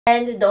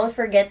And don't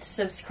forget to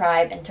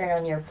subscribe and turn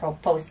on your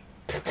post.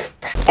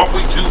 What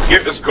we do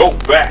here is go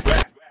back.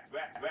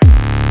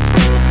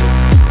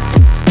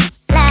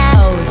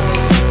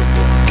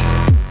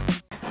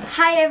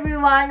 Hi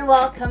everyone,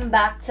 welcome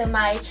back to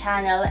my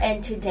channel,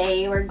 and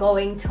today we're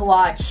going to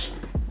watch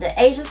the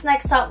Asia's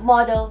Next Top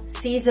Model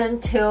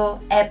Season 2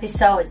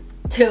 Episode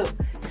 2.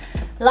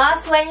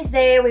 Last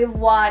Wednesday we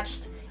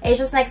watched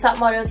Asia's Next Top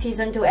Model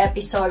Season 2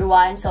 Episode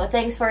 1, so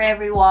thanks for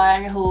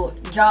everyone who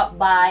dropped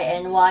by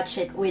and watched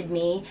it with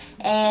me.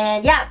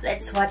 And yeah,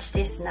 let's watch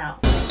this now.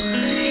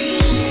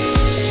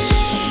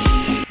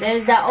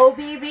 There's the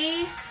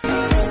OBB.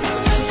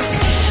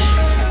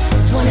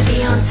 Wanna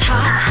be on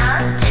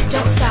top,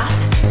 don't stop,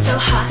 so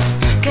hot,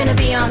 gonna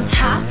be on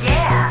top,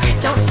 yeah,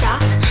 don't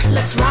stop,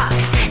 let's rock,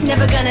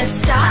 never gonna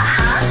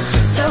stop,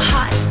 so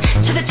hot,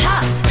 to the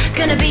top,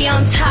 gonna be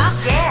on top,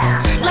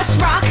 yeah, let's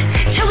rock,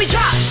 till we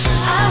drop.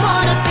 I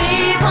wanna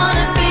be on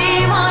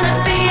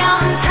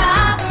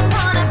top,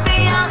 wanna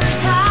be on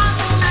top,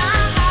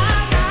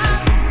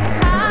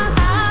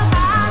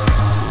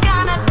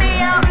 gonna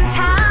be on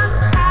top.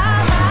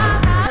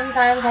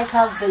 Sometimes I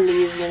can't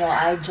believe, you know,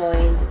 I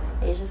joined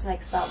Asia's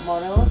Next Top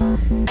Model.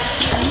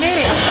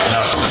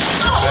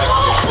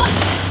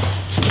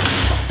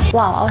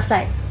 Wow, I was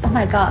like, oh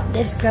my god,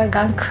 this girl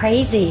gone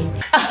crazy.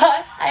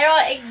 I know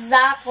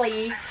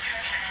exactly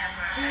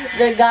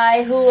the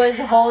guy who was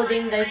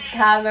holding this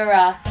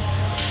camera.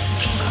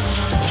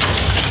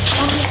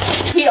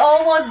 He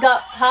almost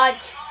got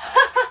punched.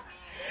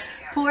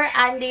 Poor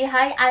Andy.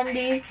 Hi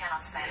Andy.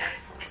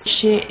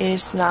 She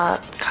is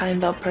not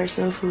kind of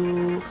person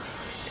who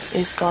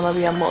is gonna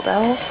be a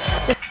model.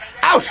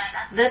 Ouch!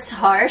 That's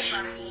harsh.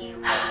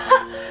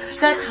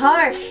 That's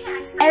harsh.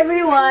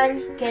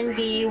 Everyone can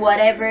be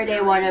whatever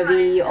they want to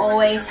be. You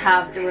always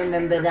have to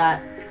remember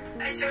that.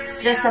 It's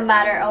just a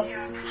matter of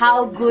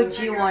how good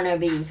you want to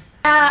be.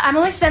 I'm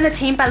only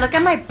 17, but look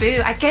at my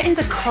boob. I get in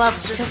the club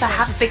because I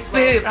have a big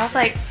boob. I was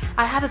like,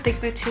 I have a big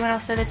boob too when I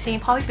was 17,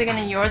 probably bigger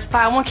than yours,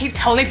 but I won't keep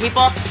telling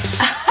people.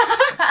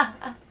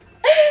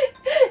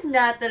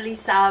 Natalie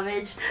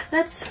Savage.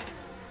 That's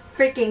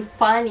freaking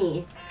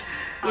funny.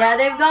 Yeah,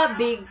 they've got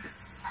big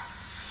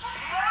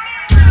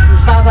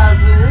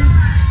bababoo.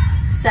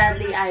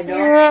 Sadly, I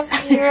don't.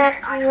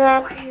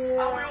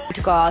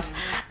 God,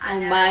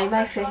 and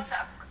my face.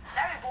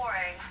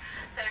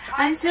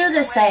 I'm still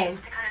the same.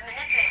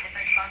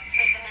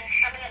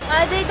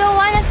 They don't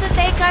want us to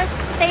take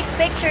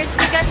pictures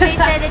because they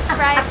said it's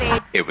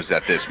private. It was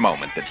at this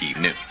moment that he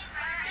knew.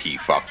 He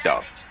fucked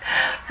up.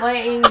 My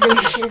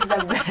English is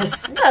the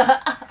best.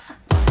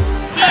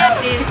 Tia,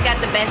 she's got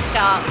the best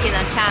shot,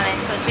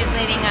 challenge, so she's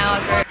leading our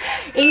group.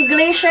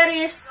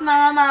 Englisherist,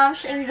 mga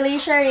moms,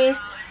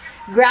 Englisherist,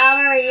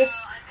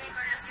 grammarist,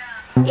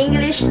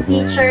 English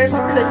teachers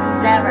could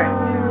never.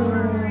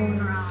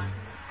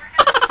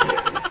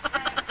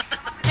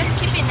 Just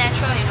keep it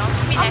natural,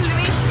 keep it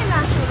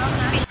natural.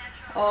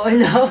 Oh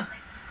no.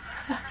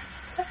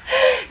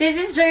 This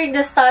is during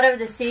the start of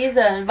the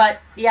season,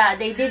 but yeah,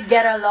 they did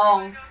get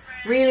along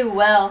really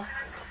well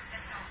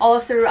all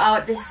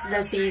throughout the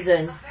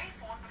season.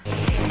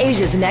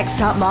 Asia's Next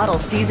Top Model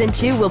Season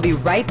 2 will be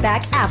right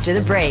back after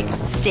the break.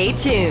 Stay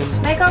tuned.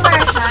 May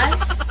commercial?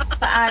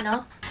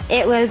 Paano?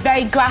 It was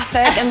very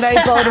graphic and very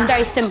bold and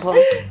very simple.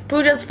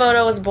 Pooja's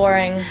photo was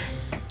boring.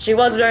 She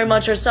was very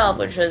much herself,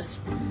 which was,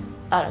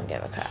 I don't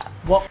give a crap.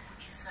 What?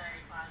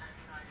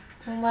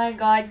 Oh my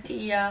god,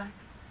 Tia.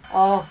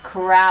 Oh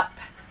crap.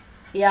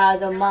 Yeah,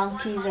 the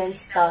monkeys and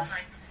stuff.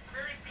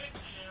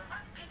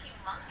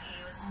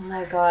 Oh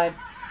my god.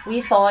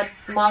 We thought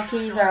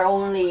monkeys are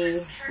only,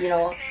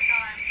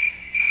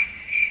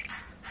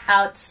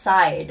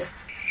 outside,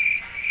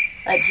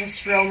 like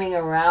just roaming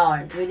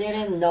around. We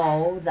didn't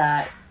know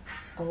that.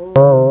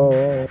 Oh,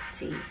 let's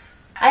see.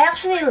 I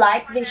actually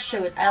like this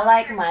shoot. I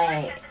like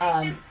my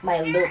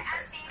my look.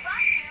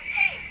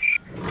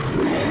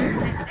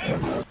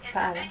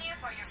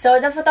 So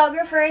the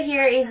photographer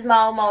here is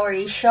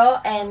Mauricio,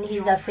 and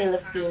he's a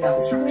Filipino.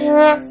 Oh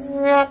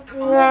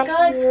my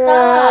god,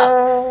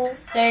 stop!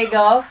 There you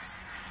go.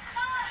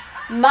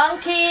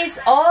 Monkeys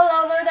all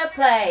over the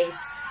place.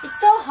 It's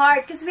so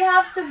hard because we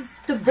have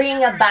to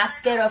bring a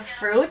basket of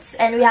fruits,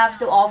 and we have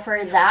to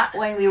offer that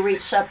when we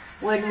reach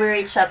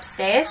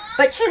upstairs.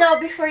 But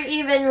before you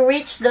even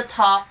reach the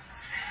top,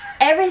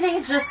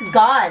 everything's just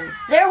gone.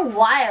 They're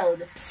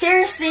wild.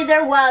 Seriously,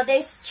 they're wild.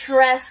 They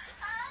stressed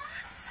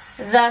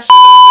the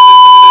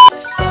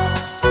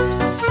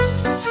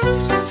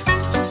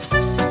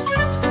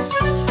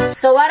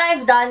So what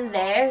I've done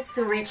there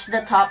to reach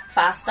the top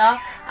faster,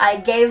 I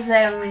gave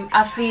them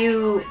a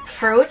few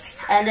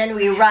fruits and then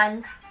we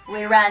ran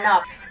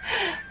up.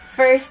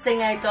 First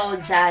thing I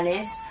told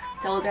Janice,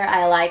 told her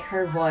I like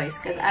her voice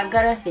because I've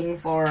got a thing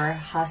for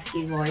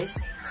husky voice.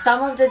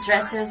 Some of the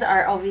dresses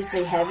are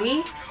obviously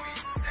heavy,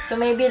 so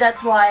maybe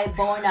that's why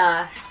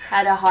Bona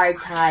had a hard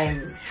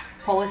time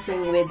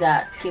posing with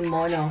that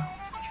kimono.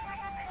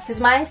 Because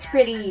mine's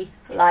pretty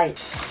light.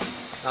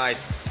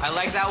 Nice. I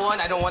like that one.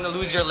 I don't want to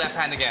lose your left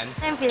hand again.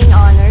 I'm feeling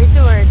honored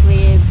to work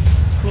with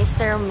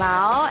Mr.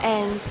 Mao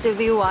and to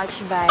be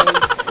watched by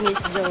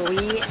Miss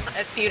Joey.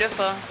 That's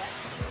beautiful.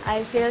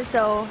 I feel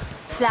so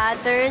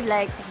flattered,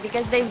 like,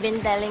 because they've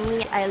been telling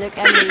me I look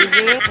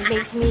amazing. It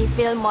makes me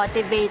feel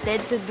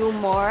motivated to do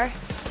more.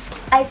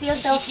 I feel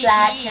so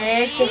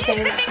flattered because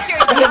they've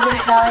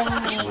been telling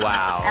me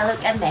I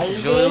look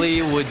amazing.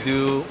 Jodilly would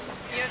do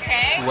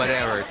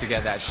whatever to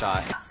get that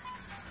shot.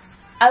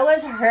 I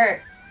was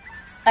hurt.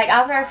 Like,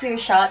 after a few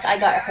shots, I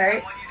got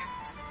hurt.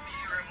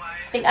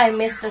 I think I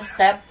missed a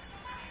step.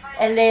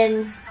 And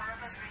then,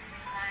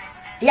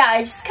 yeah,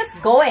 I just kept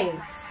going.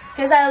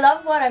 Because I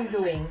love what I'm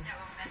doing.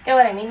 You get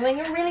what I mean? When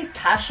you're really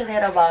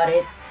passionate about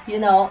it, you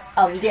know,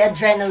 the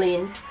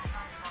adrenaline,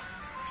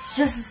 it's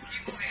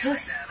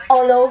just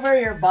all over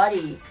your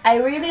body. I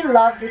really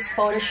love this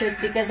photo shoot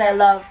because I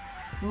love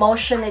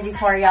motion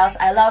editorials.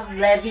 I love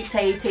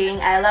levitating.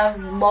 I love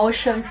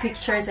motion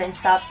pictures and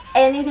stuff.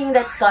 Anything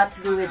that's got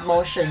to do with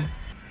motion.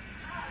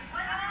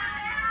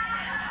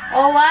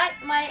 Oh, what?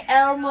 My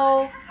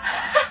Elmo.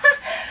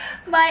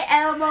 My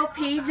Elmo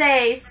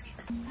PJs.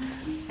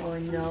 Oh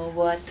no,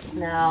 what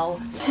now?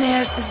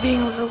 Sneha's is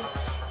being a little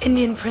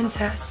Indian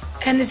princess.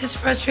 And it's just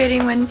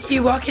frustrating when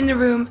you walk in the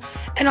room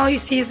and all you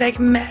see is like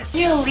mess.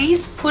 You at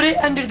least put it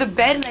under the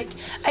bed. Like,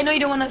 I know you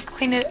don't want to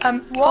clean it,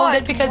 fold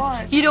it because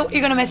you're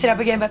gonna mess it up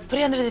again, but put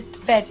it under the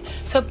bed.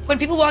 So when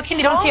people walk in,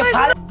 they don't see a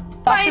pile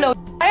of buffalo.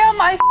 Why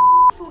am I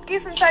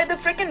suitcase inside the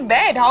freaking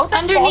bed? How's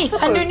that possible?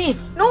 Underneath.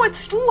 No,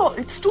 it's too low.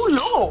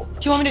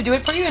 Do you want me to do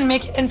it for you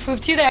and prove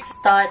to you that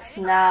starts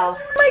now?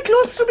 My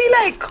clothes to be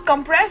like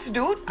compressed,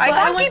 dude. I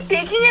can't keep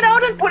taking it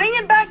out and putting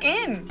it back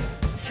in.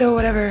 So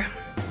whatever.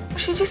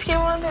 She just came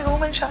out of the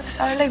room and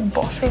started like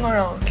bossing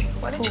around.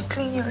 Why don't you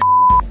clean your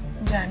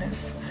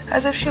Janice?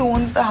 As if she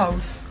owns the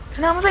house.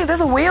 And I was like,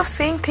 there's a way of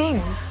saying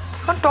things.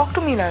 You can't talk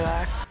to me like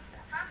that.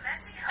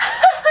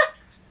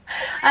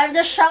 I'm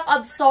the shock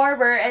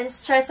absorber and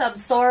stress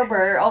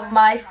absorber of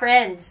my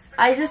friends.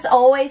 I just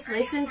always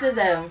listen to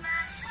them.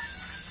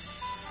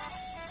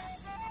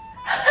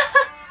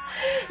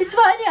 It's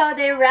funny how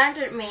they rant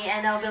at me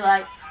and I'll be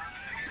like,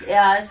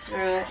 yeah, it's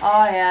true.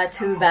 Oh yeah,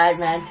 too bad,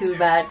 man, too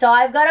bad. So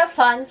I've got a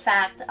fun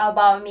fact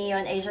about me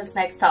on Asia's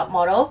Next Top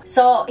Model.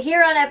 So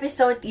here on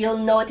episode, you'll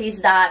notice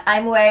that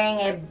I'm wearing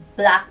a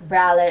black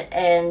bralette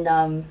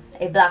and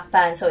a black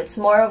pants. So it's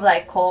more of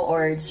like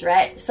co-ords,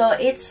 right? So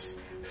it's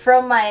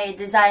from my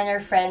designer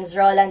friends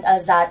Roland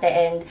Alzate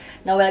and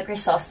Noel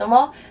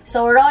Crisostomo.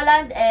 So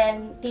Roland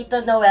and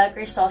Tito Noel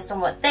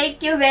Crisostomo,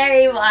 thank you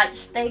very much.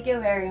 Thank you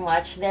very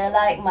much. They're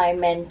like my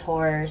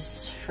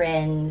mentors,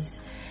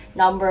 friends,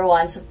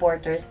 #1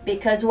 supporters,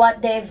 because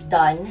what they've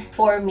done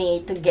for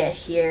me to get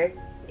here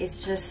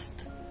is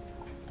just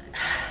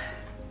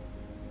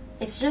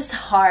it's just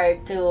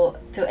hard to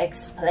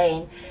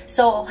explain.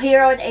 So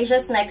here on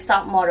Asia's Next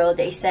Top Model,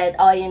 they said,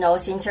 oh, you know,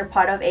 since you're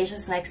part of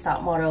Asia's Next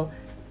Top Model,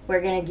 we're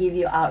gonna give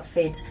you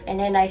outfits. And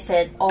then I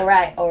said,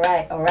 alright.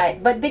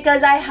 But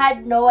because I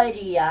had no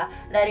idea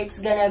that it's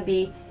gonna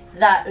be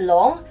that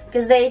long,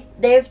 because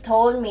they've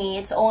told me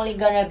it's only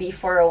gonna be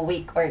for a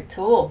week or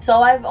two.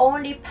 So I've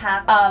only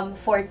packed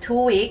for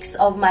 2 weeks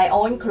of my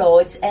own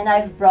clothes, and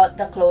I've brought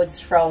the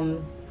clothes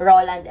from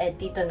Roland and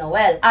Tito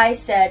Noel. I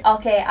said,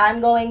 okay,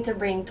 I'm going to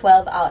bring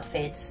 12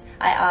 outfits.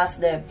 I asked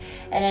them,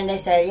 and then they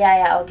said,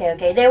 yeah,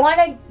 okay. They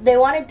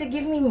wanted to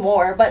give me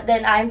more, but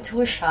then I'm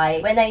too shy.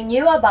 When I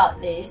knew about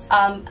this,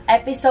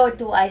 episode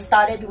 2, I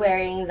started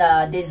wearing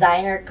the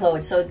designer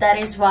clothes, so that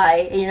is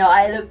why, you know,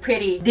 I look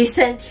pretty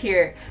decent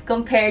here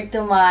compared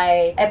to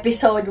my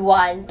episode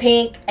 1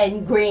 pink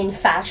and green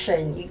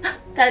fashion.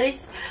 That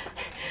is.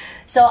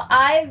 So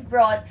I've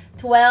brought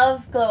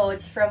 12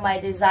 clothes from my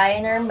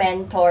designer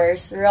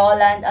mentors,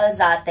 Roland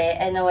Alzate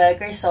and Noel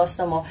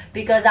Crisostomo,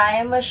 because I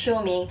am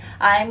assuming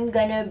I'm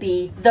gonna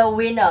be the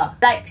winner.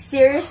 Like,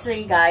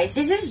 seriously guys,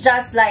 this is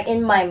just like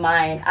in my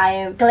mind. I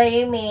am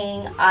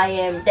claiming, I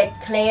am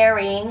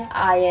declaring,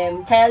 I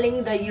am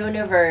telling the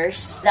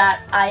universe that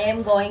I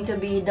am going to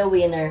be the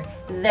winner.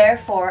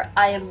 Therefore,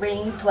 I am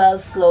bringing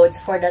 12 clothes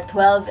for the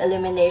 12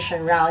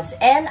 elimination rounds,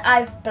 and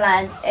I've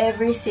planned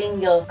every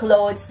single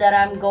clothes that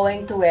I'm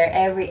going to wear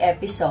every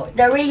episode.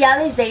 The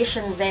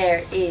realization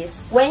there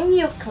is, when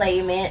you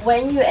claim it,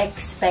 when you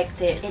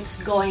expect it,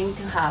 it's going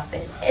to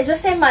happen. It's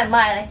just in my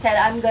mind. I said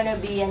I'm gonna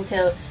be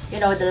until, you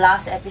know, the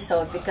last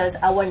episode because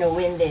I want to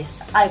win this.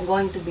 I'm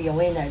going to be a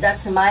winner.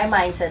 That's my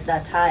mindset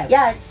that time.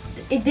 Yeah,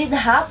 it did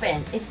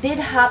happen. It did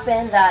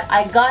happen that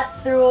I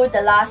got through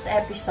the last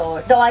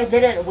episode, though I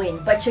didn't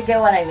win, but you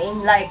get what I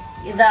mean? Like,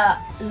 the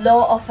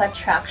law of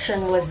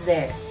attraction was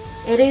there.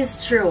 It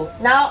is true.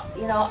 Now,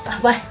 you know,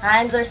 my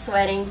hands are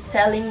sweating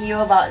telling you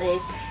about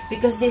this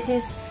because this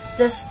is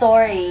the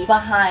story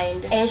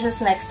behind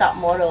Asia's Next Top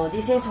Model.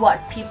 This is what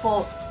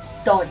people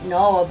don't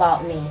know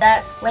about me.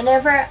 That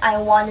whenever I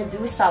want to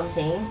do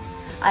something,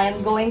 I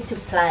am going to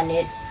plan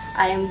it.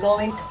 I am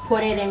going to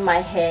put it in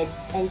my head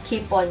and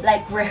keep on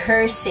like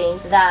rehearsing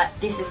that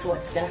this is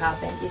what's gonna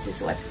happen, this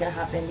is what's gonna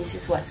happen, this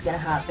is what's gonna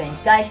happen.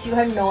 Guys, you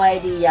have no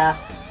idea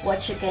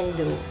what you can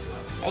do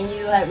and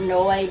you have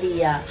no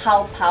idea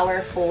how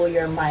powerful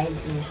your mind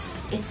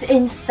is. It's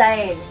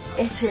insane.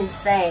 It's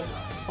insane.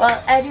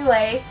 Well,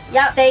 anyway,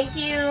 yeah, thank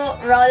you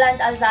Roland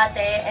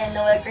Alzate and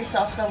Noel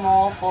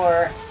Crisostomo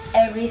for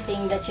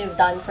everything that you've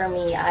done for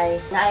me.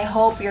 I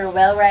hope you're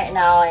well right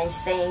now and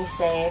staying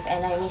safe,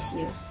 and I miss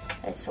you.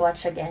 Let's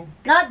watch again.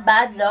 Not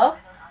bad though.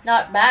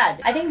 Not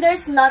bad. I think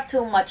there's not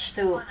too much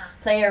to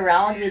play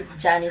around with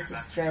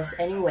Janice's dress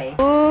anyway.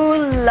 Ooh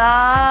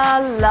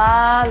la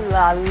la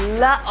la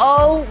la.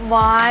 Oh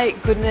my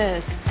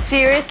goodness.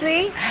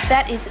 Seriously?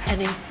 That is an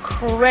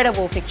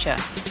incredible picture.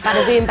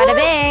 Bada boom, bada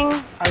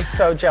bing. I'm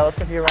so jealous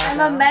of you right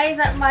now. I'm amazed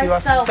at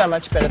myself. You are so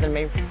much better than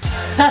me.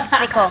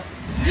 Nicole.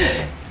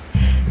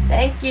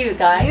 Thank you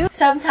guys.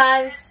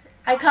 Sometimes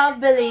I can't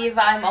believe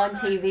I'm on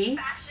TV.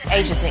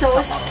 Asia's next so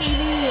top model.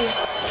 Skinny.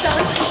 So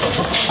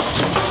skinny.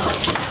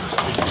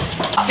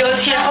 Yo,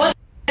 Tia, I was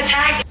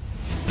attacked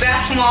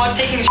bathroom while I was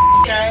taking a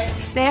right?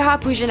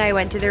 Sneha, Pooja and I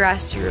went to the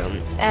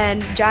restroom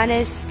and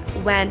Janice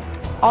went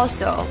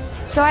also.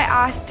 So I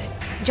asked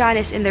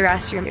Janice in the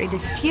restroom,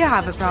 does Tia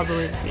have a problem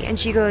with me? And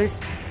she goes,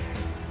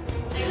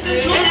 Tia,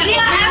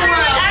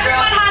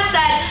 everyone has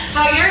said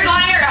how you're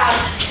going around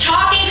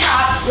talking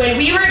crap when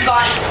we were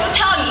gone. So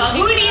tell me,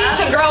 who needs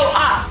to grow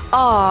up?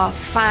 oh,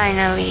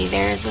 finally,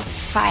 there's a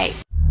fight.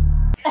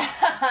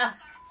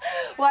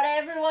 What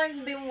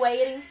everyone's been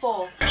waiting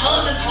for.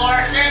 Pose is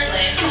for,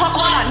 seriously. Hold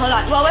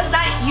on. What was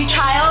that? You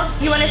child?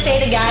 You want to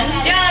say it again?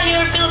 Yeah, you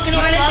were Filipino.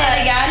 You want to say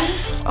it again?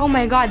 Oh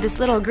my god, this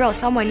little girl,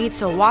 someone needs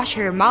to wash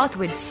her mouth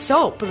with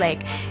soap.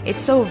 Like,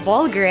 it's so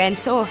vulgar and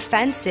so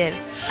offensive.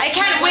 I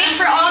can't wait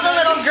for all the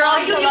little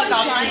girls to look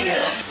up to you.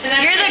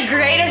 You're the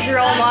greatest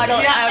role model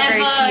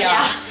ever,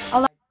 Tia.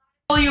 I'll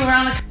pull you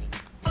around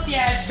the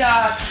yes,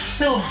 dog,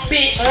 little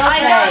bitch. Okay.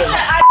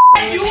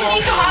 I you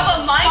need to have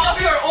a mind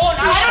of your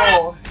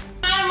own.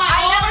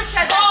 I never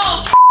said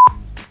that.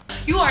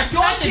 You are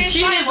such a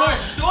genius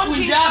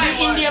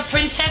Punjabi India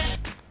princess.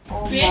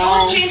 Oh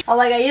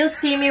my god, you'll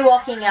see me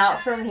walking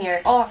out from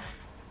here. Oh,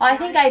 I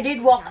think I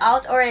did walk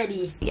out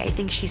already. I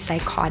think she's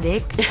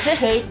psychotic.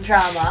 Hate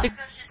drama.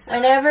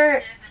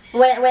 Whenever,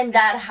 when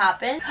that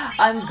happened,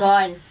 I'm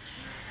gone.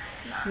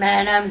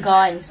 Man, I'm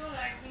gone.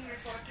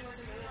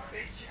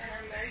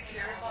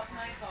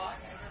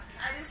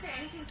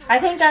 I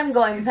think I'm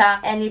going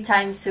back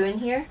anytime soon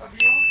here.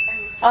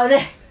 Oh,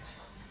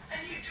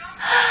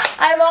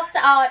 I walked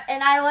out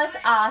and I was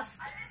asked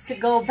to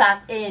go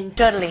back in.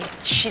 Jodilly,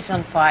 she's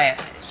on fire.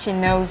 She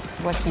knows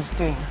what she's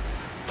doing.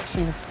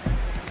 She's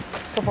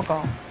super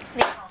girl.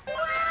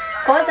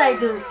 Of course I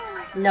do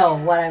know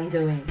what I'm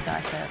doing.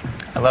 That's it.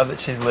 I love that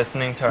she's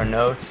listening to our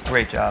notes.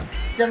 Great job.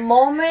 The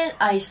moment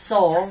I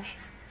saw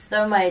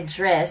that my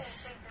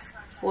dress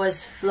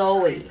was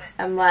flowy,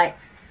 I'm like,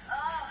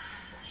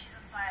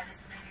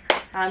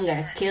 I'm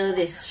gonna kill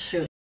this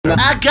shoot.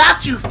 I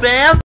got you,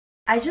 fam!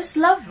 I just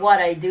love what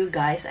I do,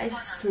 guys. I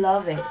just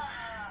love it.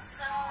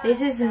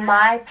 This is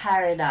my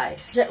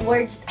paradise.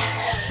 We're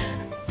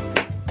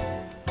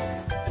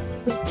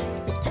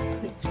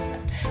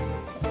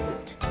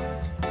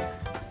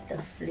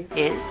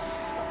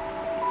is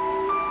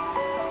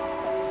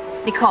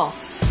Nicole.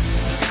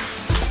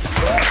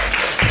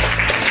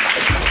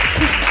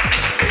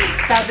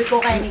 Sabi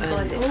ko kay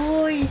Nicole,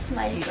 uy,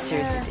 smile. You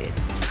seriously did.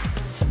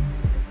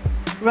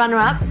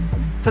 Runner-up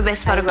for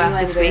best photograph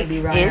this week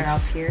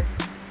is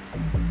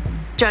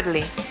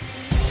Jodilly.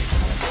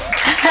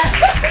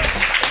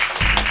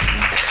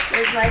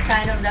 Here's my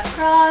sign of the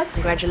cross.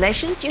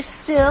 Congratulations, you're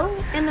still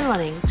in the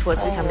running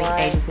towards becoming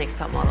Asia's next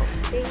top model.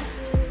 Thank you.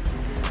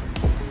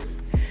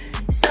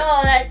 So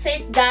that's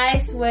it,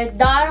 guys. We're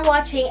done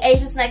watching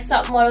Asia's Next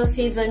Top Model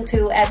Season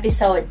 2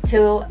 Episode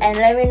 2, and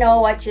let me know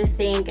what you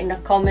think in the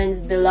comments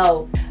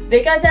below.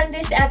 Because on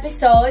this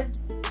episode,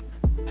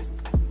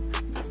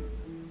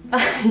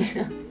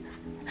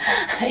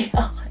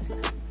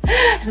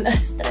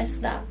 na-stress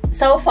na.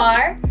 So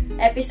far,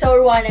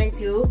 episode 1 and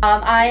 2,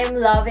 I am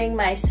loving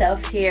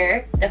myself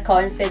here. The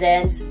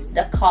confidence,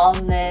 the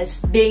calmness,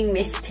 being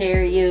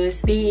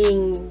mysterious,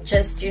 being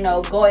just, you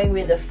know, going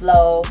with the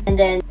flow, and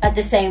then at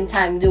the same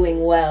time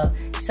doing well.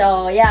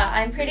 So yeah,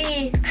 I'm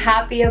pretty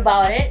happy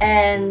about it,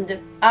 and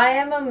I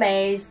am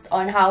amazed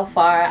on how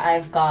far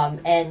I've come,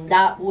 and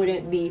that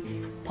wouldn't be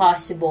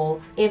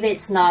possible if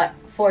it's not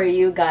for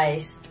you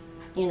guys.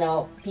 You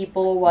know,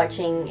 people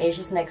watching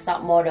Asia's Next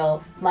Top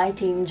Model, my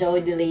team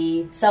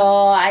Jodilly.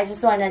 So I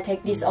just want to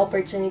take this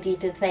opportunity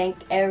to thank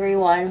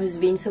everyone who's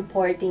been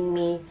supporting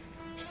me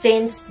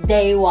since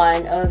day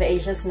one of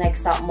Asia's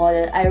Next Top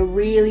Model. I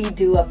really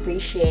do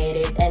appreciate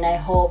it, and I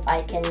hope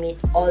I can meet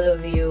all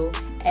of you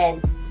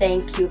and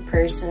thank you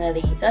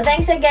personally. So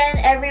thanks again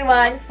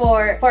everyone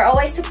for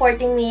always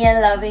supporting me and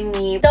loving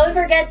me. Don't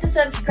forget to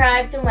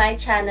subscribe to my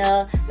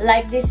channel,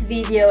 like this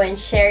video and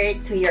share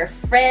it to your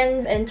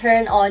friends, and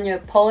turn on your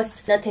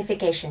post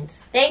notifications.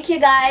 Thank you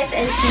guys,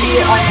 and see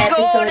you on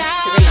episode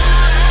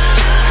 3.